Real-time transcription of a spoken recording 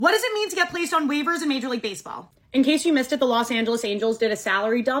What does it mean to get placed on waivers in Major League Baseball? In case you missed it, the Los Angeles Angels did a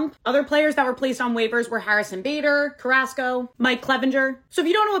salary dump. Other players that were placed on waivers were Harrison Bader, Carrasco, Mike Clevinger. So if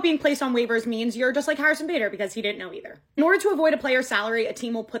you don't know what being placed on waivers means, you're just like Harrison Bader because he didn't know either. In order to avoid a player's salary, a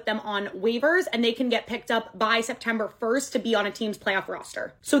team will put them on waivers and they can get picked up by September 1st to be on a team's playoff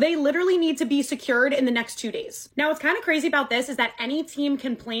roster. So they literally need to be secured in the next 2 days. Now, what's kind of crazy about this is that any team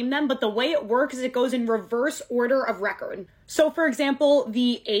can claim them, but the way it works is it goes in reverse order of record. So for example,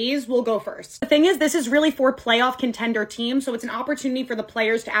 the A's will go first. The thing is, this is really for playoff contender teams, so it's an opportunity for the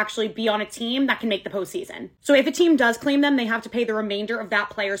players to actually be on a team that can make the postseason. So if a team does claim them, they have to pay the remainder of that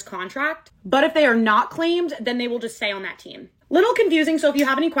player's contract. But if they are not claimed, then they will just stay on that team. Little confusing, so if you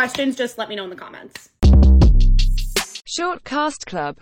have any questions, just let me know in the comments. Shortcast Club.